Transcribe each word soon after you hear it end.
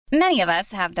Many of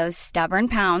us have those stubborn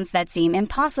pounds that seem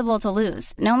impossible to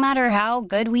lose, no matter how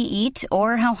good we eat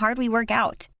or how hard we work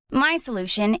out. My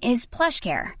solution is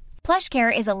PlushCare.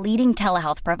 PlushCare is a leading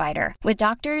telehealth provider with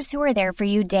doctors who are there for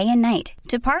you day and night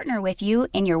to partner with you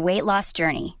in your weight loss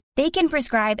journey. They can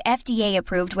prescribe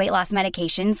FDA-approved weight loss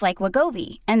medications like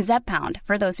Wegovy and Zepbound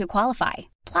for those who qualify.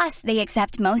 Plus, they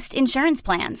accept most insurance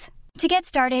plans. To get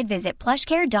started, visit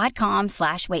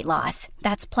plushcare.com/weightloss.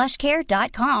 That's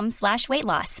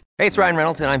plushcare.com/weightloss. Hey, it's Ryan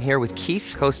Reynolds, and I'm here with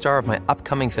Keith, co-star of my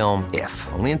upcoming film, If,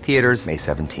 only in theaters May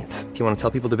 17th. Do you want to tell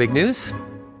people the big news?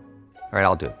 All right,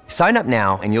 I'll do it. Sign up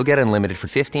now and you'll get unlimited for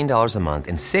 $15 a month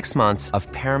and 6 months of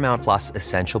Paramount Plus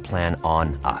Essential Plan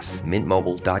on us.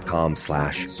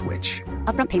 MintMobile.com/switch.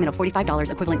 Upfront payment of $45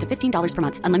 equivalent to $15 per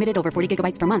month. Unlimited over 40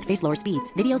 gigabytes per month. Face lower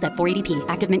speeds. Videos at 480p.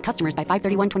 Active Mint customers by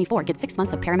 531.24 get 6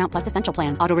 months of Paramount Plus Essential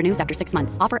Plan. Auto renews after 6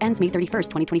 months. Offer ends May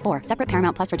 31st, 2024. Separate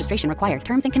Paramount Plus registration required.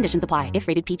 Terms and conditions apply if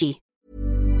rated PG.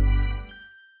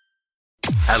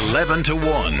 11 to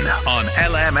 1 on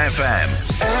LMFM.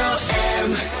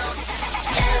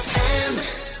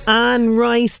 Anne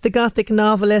Rice, the Gothic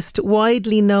novelist,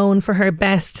 widely known for her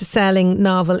best-selling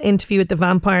novel Interview with the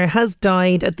Vampire, has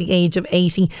died at the age of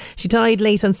 80. She died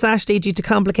late on Saturday due to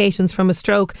complications from a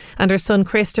stroke, and her son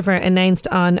Christopher announced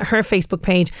on her Facebook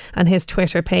page and his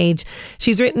Twitter page.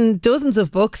 She's written dozens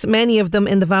of books, many of them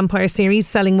in the Vampire series,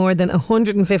 selling more than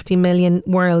 150 million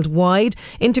worldwide.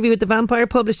 Interview with the Vampire,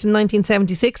 published in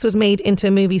 1976, was made into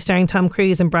a movie starring Tom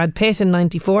Cruise and Brad Pitt in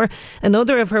 94.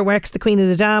 Another of her works, The Queen of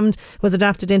the Damned, was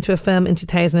adapted into a film in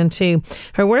 2002.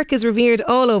 Her work is revered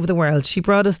all over the world. She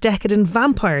brought us decadent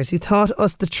vampires who taught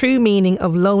us the true meaning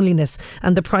of loneliness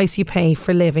and the price you pay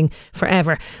for living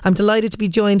forever. I'm delighted to be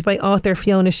joined by author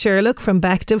Fiona Sherlock from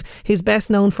Bective, who's best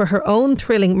known for her own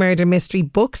thrilling murder mystery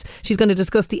books. She's going to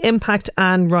discuss the impact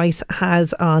Anne Rice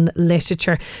has on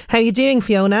literature. How are you doing,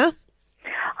 Fiona?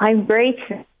 I'm great.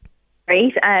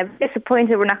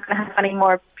 Disappointed we're not going to have any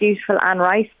more beautiful Anne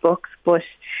Rice books, but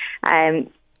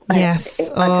yes, it's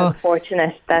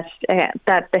unfortunate that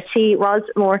she was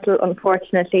mortal,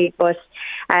 unfortunately. But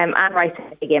Anne Rice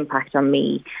had a big impact on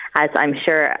me, as I'm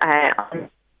sure on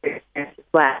as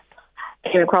well. I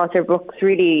came across her books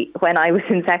really when I was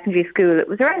in secondary school. It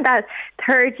was around that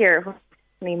third year of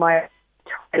my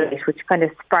Twilight, which kind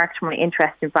of sparked my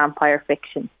interest in vampire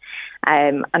fiction.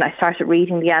 And I started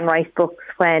reading the Anne Rice books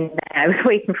when I was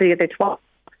waiting for the other 12.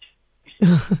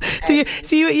 So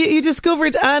you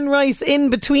discovered Anne Rice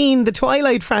in between the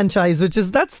Twilight franchise, which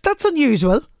is that's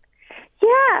unusual.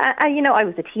 Yeah, I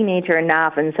was a teenager in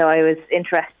Navan, so I was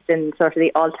interested in sort of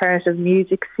the alternative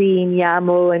music scene,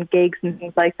 Yamo and gigs and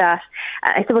things like that.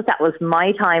 I suppose that was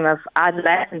my time of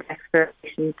adolescent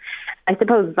exploration. I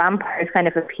suppose vampires kind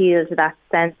of appeal to that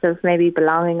sense of maybe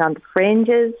belonging on the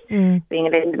fringes, being a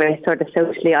little bit sort of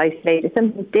socially isolated,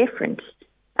 something different.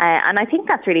 And I think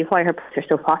that's really why her books are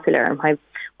so popular and why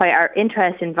our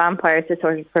interest in vampires is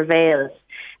sort of prevails.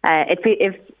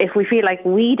 If we feel like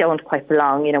we don't quite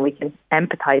belong, we can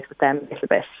empathise with them a little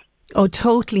bit. Oh,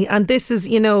 totally. And this is,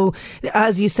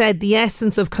 as you said, the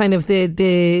essence of kind of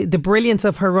the brilliance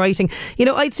of her writing.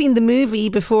 I'd seen the movie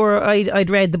before I'd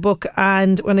read the book,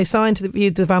 and when I saw Interview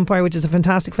with the Vampire, which is a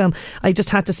fantastic film, I just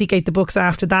had to seek out the books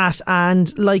after that,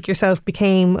 and like yourself,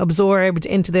 became absorbed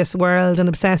into this world and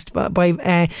obsessed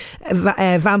by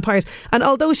vampires. And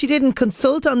although she didn't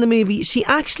consult on the movie, she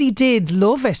actually did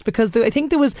love it, because I think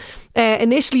there was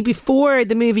initially, before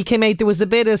the movie came out, there was a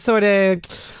bit of sort of,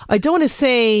 I don't want to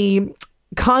say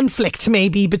conflict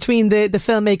maybe between the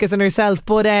filmmakers and herself,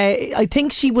 but I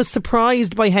think she was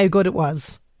surprised by how good it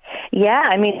was. Yeah,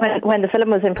 I mean, when the film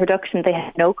was in production, they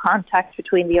had no contact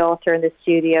between the author and the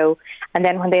studio. And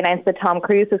then when they announced that Tom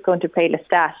Cruise was going to play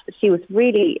Lestat, she was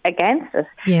really against it.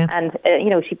 Yeah. And,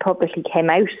 she publicly came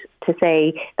out to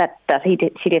say that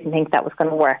she didn't think that was going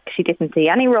to work. She didn't see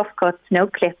any rough cuts, no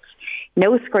clips,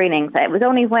 no screenings. It was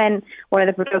only when one of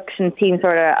the production team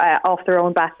sort of off their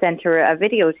own bat sent her a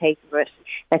videotape of it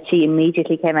that she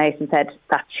immediately came out and said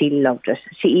that she loved it.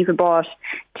 She even bought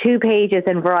 2 pages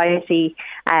in Variety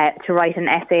to write an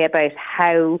essay about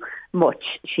how much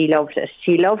she loved it.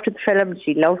 She loved the film.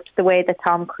 She loved the way that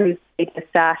Tom Cruise played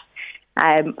Lestat.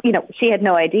 She had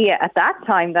no idea at that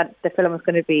time that the film was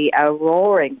going to be a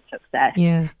roaring success.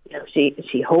 Yeah.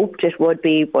 She hoped it would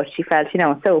be, but she felt,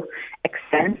 so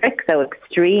eccentric, so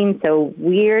extreme, so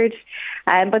weird.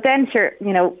 But then, sure,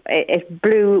 it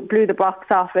blew the box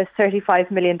office, $35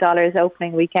 million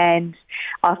opening weekend.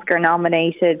 Oscar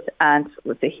nominated and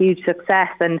was a huge success.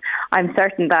 And I'm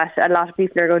certain that a lot of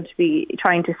people are going to be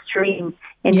trying to stream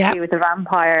Interview with the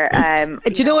Vampire.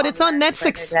 Do you know what? It's on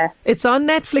Netflix. It's on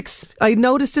Netflix. I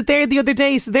noticed it there the other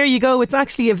day. So there you go. It's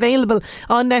actually available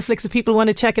on Netflix if people want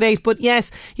to check it out. But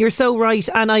yes, you're so right.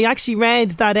 And I actually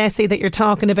read that essay that you're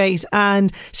talking about,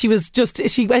 and she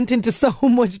went into so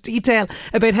much detail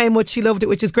about how much she loved it,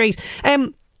 which is great.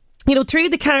 You know, through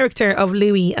the character of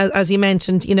Louis, as you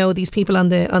mentioned, you know, these people on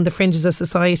the fringes of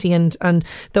society and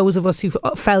those of us who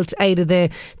felt out of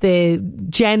the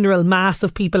general mass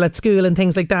of people at school and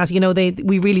things like that, you know,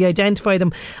 we really identify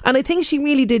them. And I think she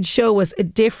really did show us a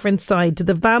different side to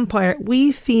the vampire.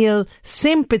 We feel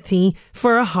sympathy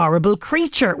for a horrible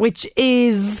creature, which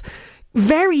is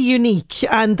very unique,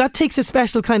 and that takes a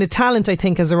special kind of talent, I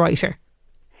think, as a writer.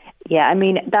 Yeah, I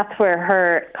mean, that's where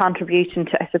her contribution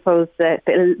to, I suppose,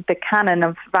 the canon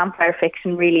of vampire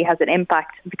fiction really has an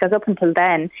impact, because up until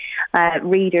then,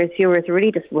 viewers were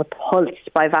really just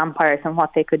repulsed by vampires and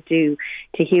what they could do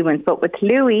to humans. But with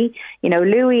Louis, you know,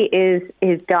 Louis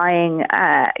is dying,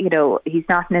 you know, he's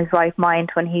not in his right mind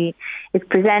when he is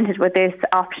presented with this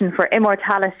option for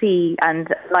immortality and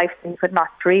life that he could not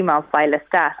dream of by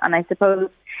Lestat. And I suppose,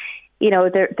 you know,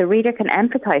 the reader can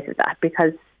empathise with that,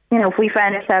 because, you know, if we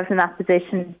found ourselves in that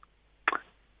position,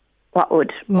 what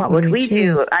would we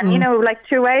do? And, you know, like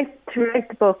throughout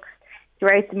the book,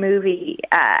 throughout the movie,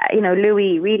 you know,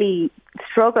 Louis really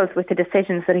struggles with the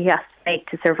decisions that he has to make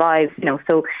to survive, you know,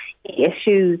 so he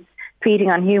eschews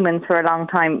feeding on humans for a long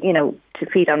time, you know, to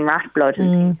feed on rat blood and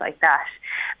things like that.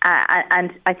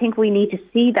 And I think we need to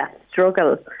see that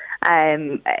struggle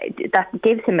that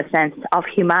gives him a sense of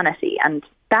humanity, and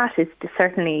that is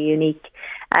certainly a unique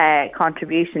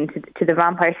contribution to the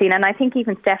vampire scene. And I think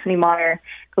even Stephenie Meyer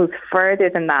goes further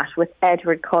than that with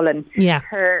Edward Cullen,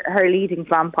 her leading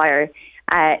vampire.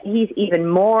 He's even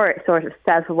more sort of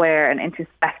self-aware and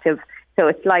introspective. So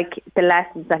it's like the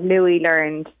lessons that Louis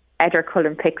learned, Edward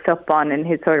Cullen picks up on in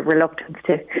his sort of reluctance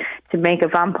to make a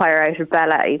vampire out of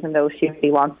Bella, even though she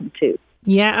really wants him to.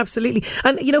 Yeah, absolutely.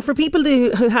 And, you know, for people who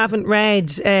haven't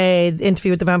read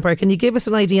Interview with the Vampire, can you give us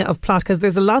an idea of plot? Because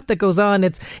there's a lot that goes on.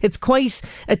 It's quite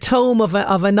a tome of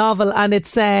a novel, and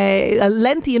it's a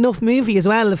lengthy enough movie as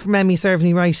well, if memory serves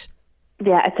me right.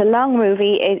 Yeah, it's a long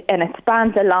movie, and it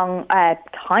spans a long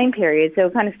time period. So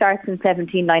it kind of starts in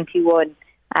 1791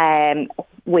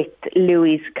 with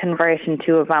Louis' conversion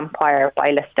to a vampire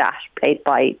by Lestat, played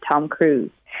by Tom Cruise.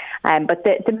 But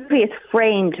the movie is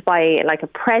framed by like a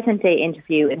present day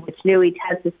interview in which Louis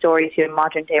tells the story to a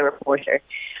modern day reporter.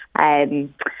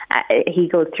 He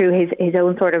goes through his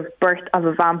own sort of birth of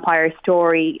a vampire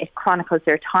story. It chronicles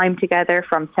their time together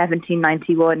from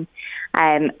 1791.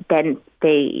 Then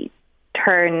they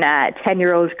turn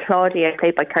 10-year-old Claudia,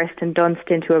 played by Kirsten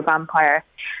Dunst, into a vampire.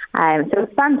 So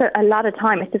it spans a lot of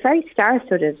time. It's a very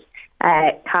star-studded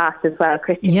cast as well.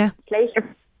 Christian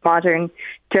Slater, modern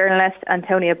journalist,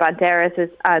 Antonio Banderas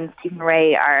and Stephen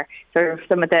Ray are sort of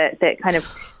some of the kind of...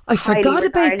 I forgot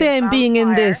about them being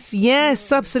in this.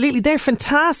 Yes, absolutely. They're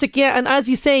fantastic. Yeah, and as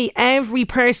you say, every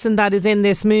person that is in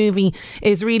this movie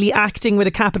is really acting with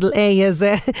a capital A, as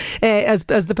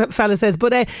the fella says.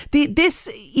 But this,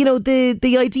 you know,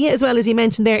 the idea as well, as you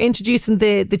mentioned there, introducing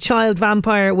the child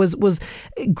vampire was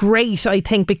great, I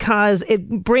think, because it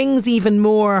brings even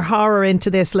more horror into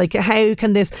this. Like, how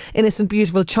can this innocent,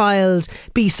 beautiful child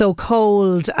be so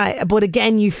cold? But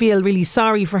again, you feel really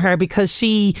sorry for her, because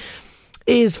she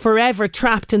is forever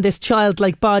trapped in this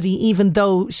childlike body, even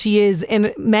though she is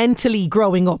mentally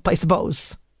growing up, I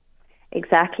suppose.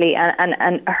 Exactly,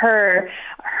 and her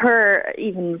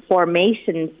even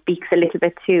formation speaks a little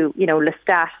bit to, you know,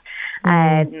 Lestat,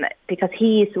 because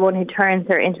he's the one who turns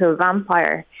her into a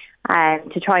vampire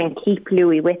to try and keep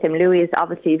Louis with him. Louis is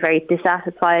obviously very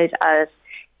dissatisfied as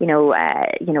you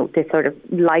know, this sort of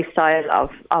lifestyle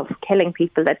of killing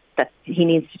people that he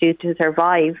needs to do to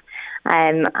survive.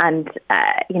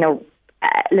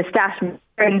 Lestat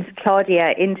turns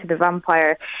Claudia into the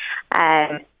vampire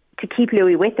to keep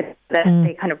Louis with him.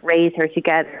 They kind of raise her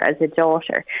together as a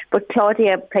daughter. But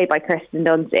Claudia, played by Kirsten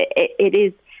Dunst, it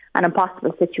is an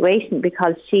impossible situation,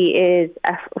 because she is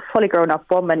a fully grown up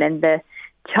woman in the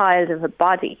child of a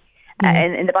body,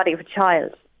 in the body of a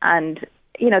child. And,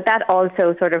 you know, that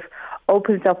also sort of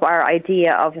opens up our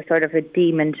idea of a sort of a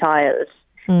demon child.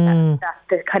 That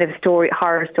the kind of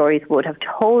horror stories would have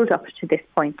told up to this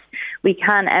point. We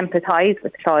can empathise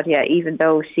with Claudia, even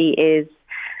though she is,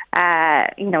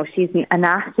 she's a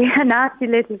nasty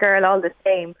little girl all the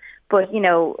same. But, you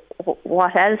know,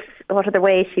 what else? What other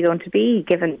way is she going to be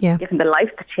given the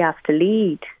life that she has to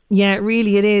lead? Yeah,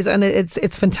 really it is, and it's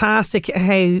fantastic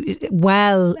how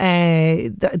well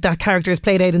that character is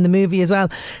played out in the movie as well.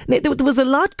 There was a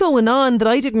lot going on that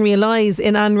I didn't realise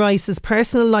in Anne Rice's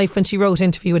personal life when she wrote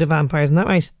Interview with a Vampire, isn't that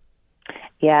right?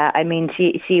 Yeah, I mean,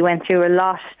 she went through a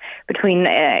lot between,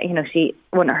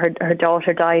 her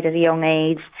daughter died at a young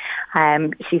age.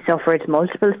 She suffered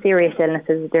multiple serious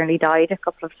illnesses, nearly died a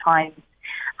couple of times,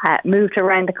 moved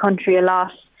around the country a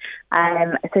lot.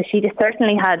 So she just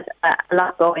certainly had a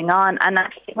lot going on. And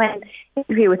actually, when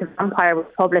Interview with a Vampire was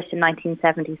published in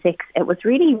 1976, it was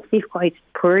really received quite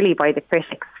poorly by the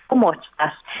critics, so much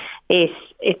that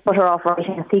it put her off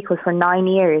writing a sequel for 9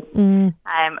 years. It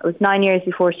was 9 years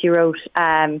before she wrote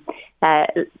Vampire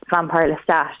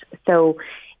Lestat. So,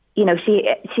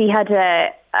 she had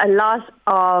a lot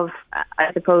of,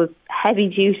 I suppose, heavy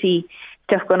duty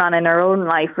stuff going on in her own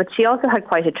life, but she also had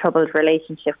quite a troubled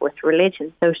relationship with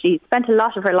religion. So she spent a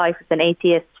lot of her life as an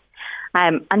atheist,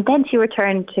 and then she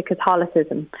returned to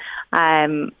Catholicism.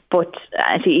 But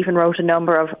she even wrote a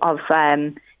number of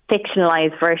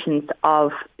fictionalized versions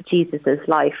of Jesus's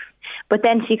life. But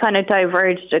then she kind of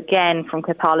diverged again from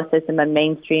Catholicism and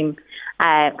mainstream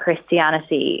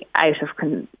Christianity out of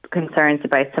concerns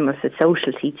about some of the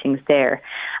social teachings there.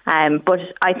 But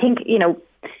I think,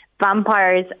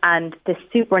 vampires and the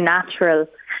supernatural,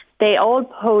 they all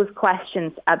pose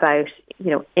questions about,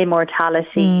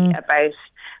 immortality, about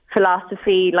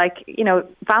philosophy. Like,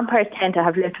 vampires tend to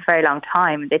have lived a very long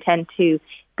time. They tend to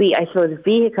be, I suppose,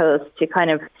 vehicles to kind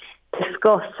of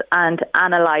discuss and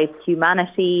analyse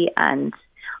humanity and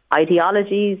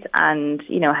ideologies and,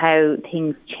 how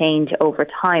things change over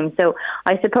time. So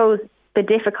I suppose the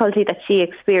difficulty that she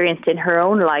experienced in her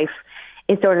own life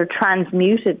is sort of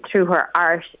transmuted through her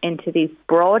art into these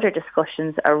broader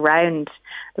discussions around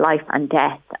life and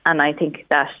death. And I think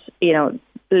that,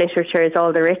 literature is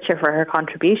all the richer for her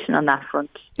contribution on that front.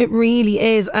 It really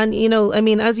is. And,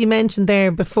 as you mentioned there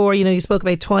before, you spoke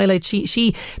about Twilight.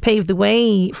 She paved the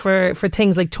way for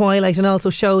things like Twilight and also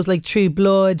shows like True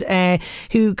Blood,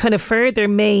 who kind of further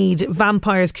made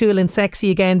vampires cool and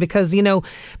sexy again, because,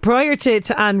 prior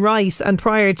to Anne Rice and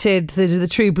prior to the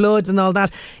True Bloods and all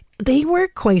that, they were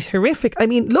quite horrific. I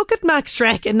mean, look at Max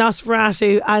Schreck in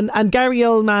Nosferatu and Gary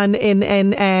Oldman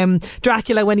in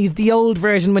Dracula when he's the old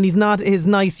version, when he's not his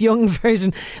nice young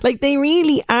version. Like, they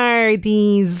really are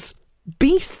these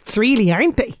beasts, really,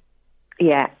 aren't they?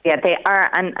 Yeah, they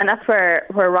are. And that's where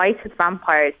Rice's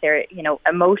vampires, they're,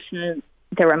 emotional,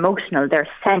 they're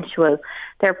sensual,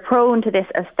 they're prone to this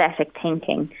aesthetic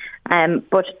thinking.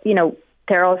 But,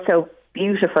 they're also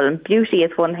beautiful, and beauty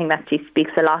is one thing that she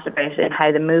speaks a lot about in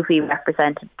how the movie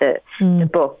represented the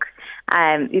book.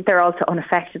 They're also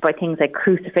unaffected by things like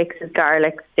crucifixes,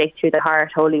 garlic, stake through the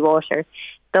heart, holy water.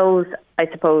 Those, I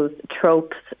suppose,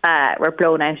 tropes were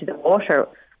blown out of the water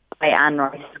by Anne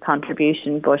Rice's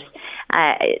contribution, but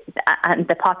and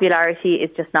the popularity is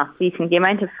just not ceasing. The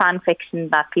amount of fan fiction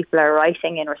that people are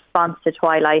writing in response to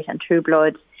Twilight and True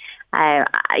Blood,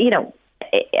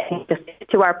 just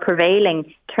to our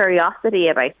prevailing curiosity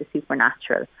about the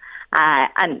supernatural.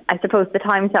 And I suppose the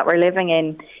times that we're living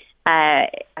in, I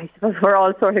suppose we're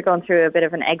all sort of going through a bit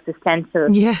of an existential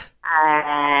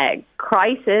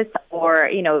crisis, or,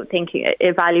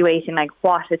 evaluating like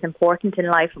what is important in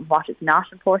life and what is not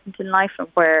important in life, and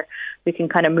where we can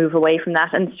kind of move away from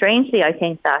that. And strangely, I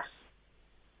think that,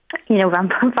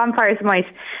 vampires might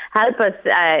help us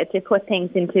to put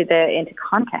things into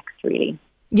context, really.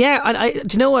 Yeah, and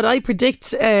do you know what? I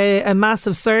predict a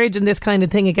massive surge in this kind of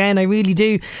thing again. I really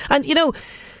do. And,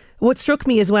 what struck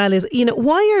me as well is,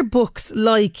 why are books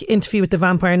like Interview with the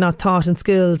Vampire not taught in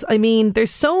schools? I mean,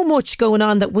 there's so much going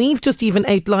on that we've just even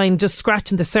outlined, just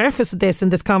scratching the surface of this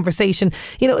in this conversation.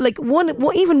 Like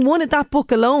even one of that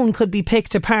book alone could be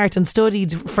picked apart and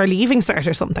studied for Leaving Cert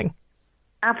or something.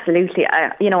 Absolutely.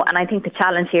 And I think the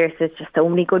challenge here is there's just so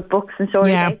many good books and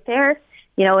stories out there.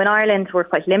 In Ireland, we're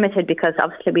quite limited because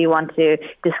obviously we want to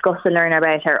discuss and learn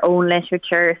about our own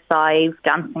literature. Sive,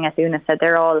 Dancing, as Una said,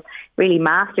 they're all really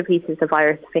masterpieces of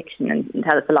Irish fiction and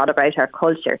tell us a lot about our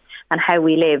culture and how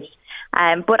we lived.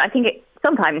 But I think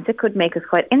sometimes it could make us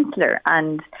quite insular,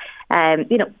 and,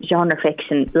 genre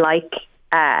fiction like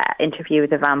Interview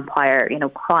with a Vampire,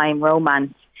 crime,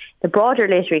 romance, the broader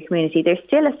literary community, there's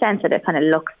still a sense that it kind of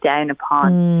looks down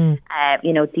upon,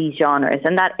 these genres,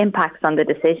 and that impacts on the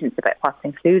decisions about what's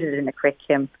included in the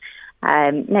curriculum.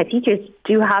 Now, teachers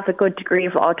do have a good degree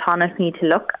of autonomy to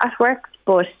look at works,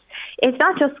 but it's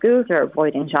not just schools that are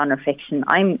avoiding genre fiction.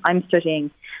 I'm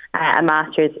studying a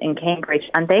master's in Cambridge,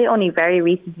 and they only very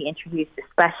recently introduced a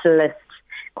specialist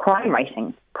crime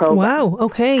writing program. Wow,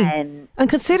 okay. And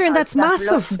considering that's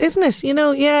massive, isn't it? You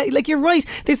know, yeah, like you're right.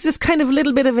 There's this kind of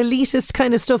little bit of elitist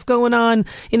kind of stuff going on.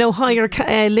 You know, higher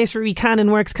literary canon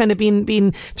works kind of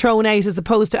being thrown out, as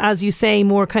opposed to, as you say,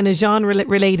 more kind of genre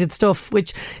related stuff,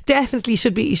 which definitely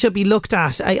should be looked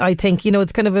at. I think, you know,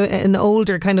 it's kind of an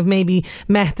older kind of maybe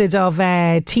method of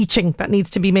teaching that needs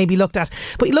to be maybe looked at.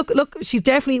 But look, she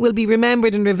definitely will be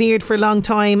remembered and revered for a long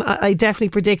time. I definitely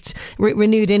predict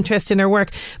renewed interest in her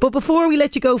work. But before we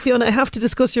let you go, Fiona, I have to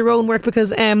discuss your own work,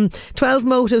 because 12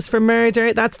 Motives for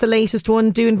Murder, that's the latest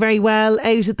one, doing very well,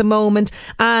 out at the moment,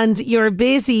 and you're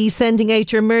busy sending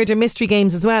out your murder mystery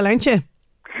games as well, aren't you?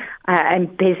 I'm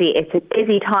busy. It's a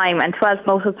busy time, and 12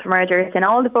 Motives for Murder is in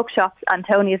all the bookshops.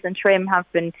 Antonia's and Trim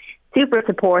have been super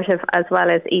supportive, as well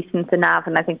as Easton's and Nav,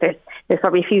 and I think there's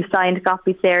probably a few signed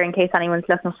copies there in case anyone's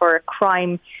looking for a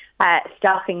crime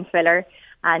stocking filler.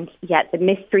 And yeah, the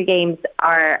mystery games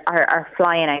are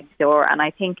flying out the door, and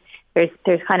I think there's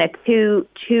kind of two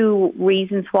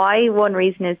reasons why. One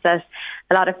reason is that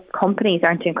a lot of companies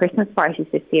aren't doing Christmas parties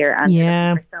this year, and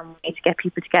for some way to get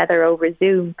people together over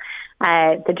Zoom,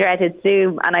 the dreaded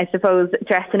Zoom. And I suppose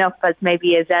dressing up as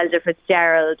maybe a Zelda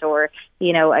Fitzgerald, or,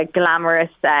 you know, a glamorous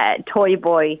toy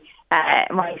boy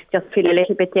might just feel a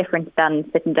little bit different than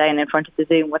sitting down in front of the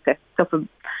Zoom with a cup of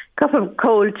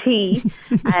cold tea.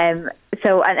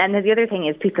 So the other thing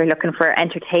is, people are looking for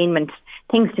entertainment,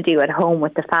 things to do at home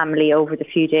with the family over the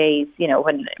few days, you know,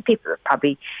 when people are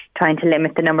probably trying to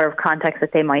limit the number of contacts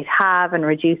that they might have and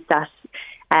reduce those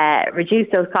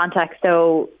contacts.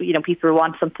 So, you know, people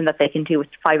want something that they can do with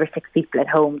 5 or 6 people at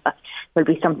home. That will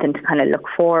be something to kind of look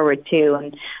forward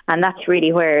to, and that's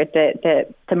really where the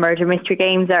murder mystery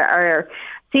games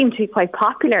seem to be quite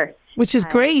popular. Which is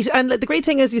great. And the great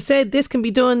thing, as you said, this can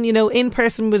be done, you know, in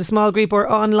person with a small group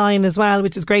or online as well,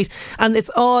 which is great. And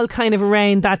it's all kind of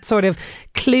around that sort of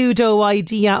Cluedo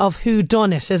idea of who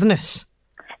done it, isn't it?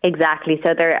 Exactly. So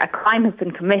a crime has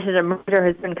been committed, a murder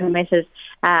has been committed,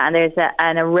 and there's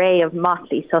an array of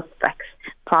motley suspects,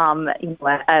 from, you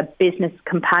know, a business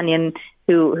companion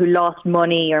who lost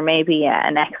money, or maybe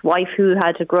an ex-wife who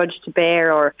had a grudge to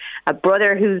bear, or a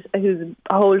brother who's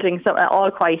holding something, all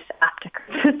quite apt at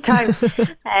Christmas time.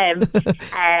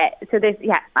 So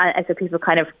people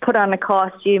kind of put on a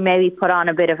costume, maybe put on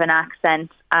a bit of an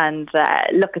accent, and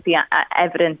look at the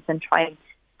evidence and try and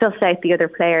suss out the other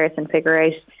players and figure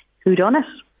out who done it.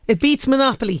 It beats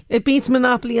Monopoly. It beats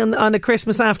Monopoly on a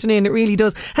Christmas afternoon. It really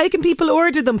does. How can people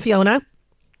order them, Fiona?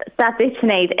 That's it,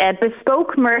 Sinead.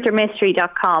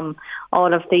 BespokeMurderMystery.com.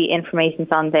 All of the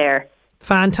information's on there.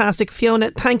 Fantastic.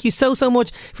 Fiona, thank you so much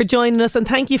for joining us, and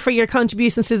thank you for your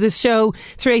contributions to this show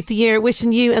throughout the year.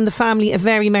 Wishing you and the family a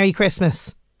very Merry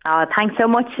Christmas. Oh, thanks so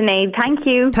much, Sinead. Thank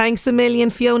you. Thanks a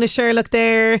million. Fiona Sherlock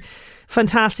there.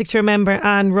 Fantastic to remember.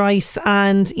 Anne Rice.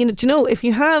 And, you know, if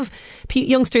you have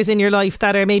youngsters in your life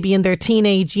that are maybe in their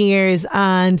teenage years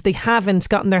and they haven't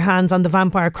gotten their hands on the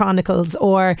Vampire Chronicles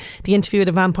or the Interview with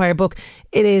a Vampire book,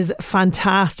 it is a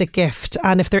fantastic gift.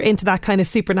 And if they're into that kind of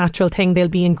supernatural thing, they'll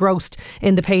be engrossed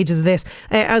in the pages of this.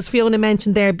 As Fiona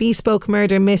mentioned there,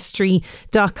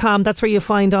 BespokeMurderMystery.com. That's where you'll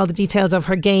find all the details of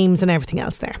her games and everything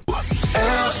else there.